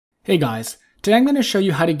Hey guys, today I'm going to show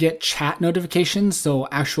you how to get chat notifications, so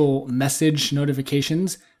actual message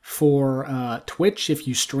notifications for Twitch if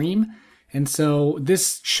you stream. And so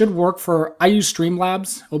this should work for, I use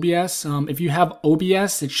Streamlabs, OBS. If you have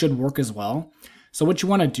OBS, it should work as well. So what you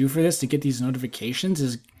want to do for this to get these notifications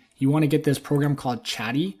is you want to get this program called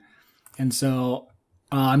Chatty. And so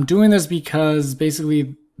I'm doing this because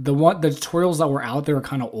basically the tutorials that were out there are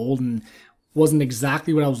kind of old and wasn't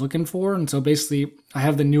exactly what I was looking for. And so basically I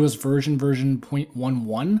have the newest version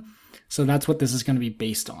 0.11. So that's what this is going to be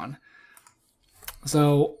based on.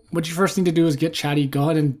 So what you first need to do is get Chatty. Go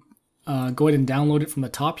ahead and download it from the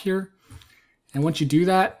top here. And once you do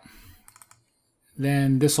that,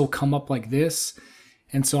 then this will come up like this.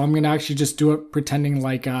 And so I'm going to actually just do it pretending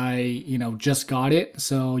like I, just got it.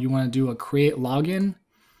 So you want to do a create login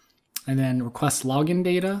and then request login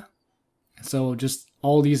data. So just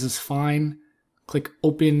all these is fine. Click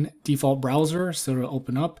open default browser. So it'll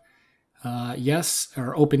open up. Yes,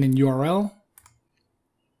 or open in URL.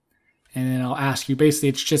 And then I'll ask you, basically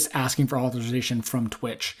it's just asking for authorization from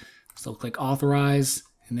Twitch. So click authorize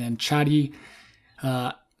and then Chatty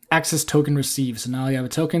access token received. So now you have a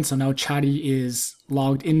token. So now Chatty is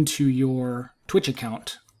logged into your Twitch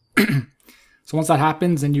account. So once that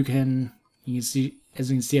happens, then you can see, as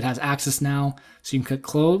you can see, it has access now. So you can click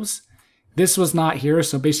close. This was not here.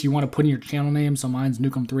 So basically you want to put in your channel name. So mine's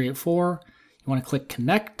Nukem384. You want to click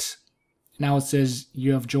connect. Now it says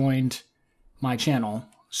you have joined my channel,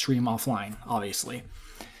 stream offline, obviously.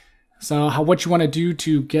 So what you want to do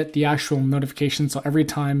to get the actual notification, so every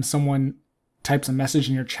time someone types a message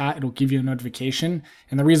in your chat, it'll give you a notification.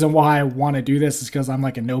 And the reason why I want to do this is because I'm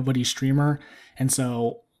like a nobody streamer. And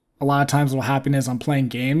so a lot of times what will happen is I'm playing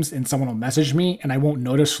games and someone will message me and I won't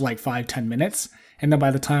notice for like 5-10 minutes. And then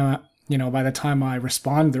by the time I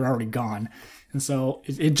respond, they're already gone. And so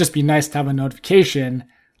it'd just be nice to have a notification,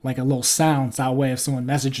 like a little sound. So that way if someone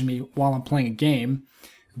messages me while I'm playing a game,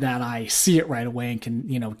 that I see it right away and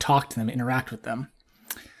can, talk to them, interact with them.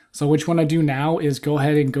 So what you want to do now is go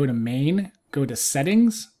ahead and go to main, go to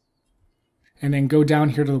settings, and then go down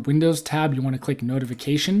here to the Windows tab. You want to click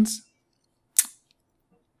notifications.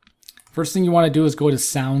 First thing you want to do is go to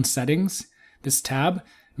sound settings, this tab.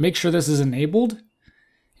 Make sure this is enabled.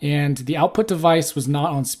 And the output device was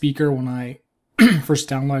not on speaker when I first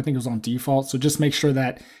downloaded. I think it was on default. So just make sure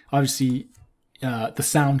that obviously the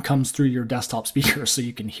sound comes through your desktop speaker so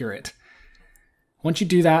you can hear it. Once you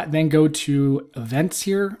do that, then go to events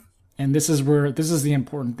here. And this is the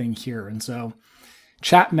important thing here. And so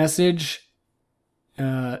chat message,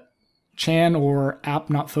 chan or app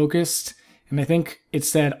not focused. And I think it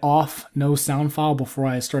said off no sound file before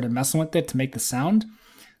I started messing with it to make the sound.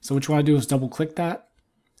 So what you want to do is double click that.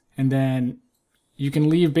 And then you can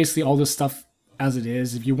leave basically all this stuff as it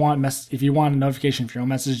is. If you want a notification for your own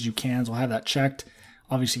message, you can. So I'll have that checked.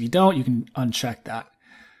 Obviously, if you don't, you can uncheck that.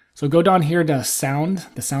 So go down here to sound,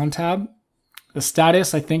 the sound tab. The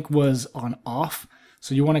status, I think, was on off.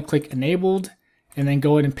 So you want to click enabled and then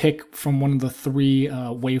go ahead and pick from one of the three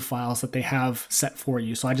WAV files that they have set for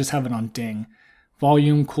you. So I just have it on ding.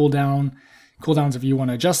 Volume, cooldown. Cooldowns, if you want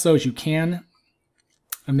to adjust those, you can.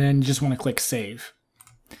 And then you just want to click save.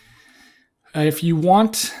 If you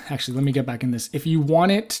want, actually, let me get back in this. If you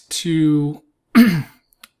want it to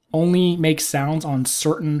only make sounds on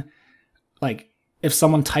certain, like if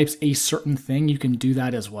someone types a certain thing, you can do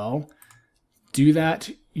that as well. Do that.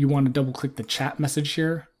 You want to double click the chat message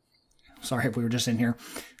here. Sorry if we were just in here.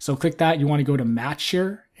 So click that. You want to go to match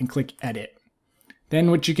here and click edit.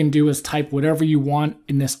 Then what you can do is type whatever you want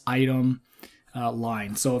in this item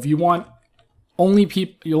line. So if you want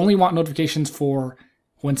you only want notifications for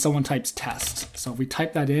when someone types test. So if we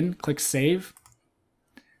type that in, click save.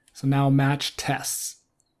 So now match tests.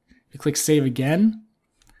 If you click save again,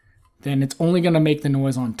 then it's only going to make the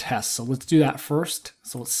noise on test. So let's do that first.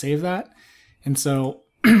 So let's save that. And so,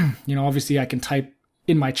 obviously I can type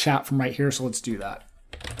in my chat from right here. So let's do that.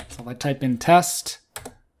 So if I type in test,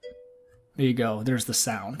 there you go. There's the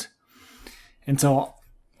sound. And so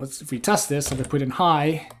if we test this, if I put in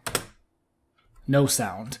hi, no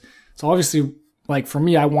sound. So obviously, like for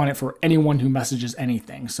me, I want it for anyone who messages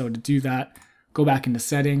anything. So to do that, go back into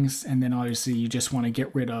settings, and then obviously you just want to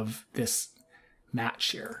get rid of this match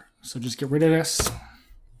here. So just get rid of this.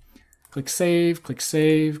 Click save, click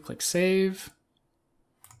save, click save.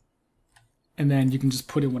 And then you can just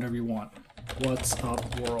put in whatever you want. What's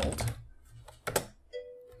up, world?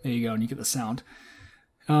 There you go, and you get the sound.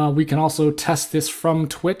 We can also test this from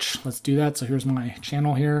Twitch. Let's do that. So here's my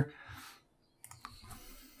channel here.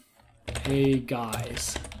 Hey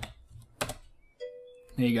guys.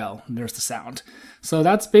 There you go. There's the sound. So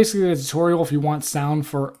that's basically the tutorial if you want sound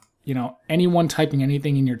for anyone typing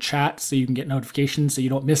anything in your chat so you can get notifications so you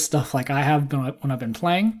don't miss stuff like I have when I've been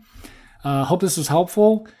playing. Hope this was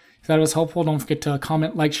helpful. If that was helpful, don't forget to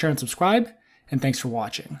comment, like, share, and subscribe. And thanks for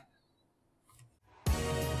watching.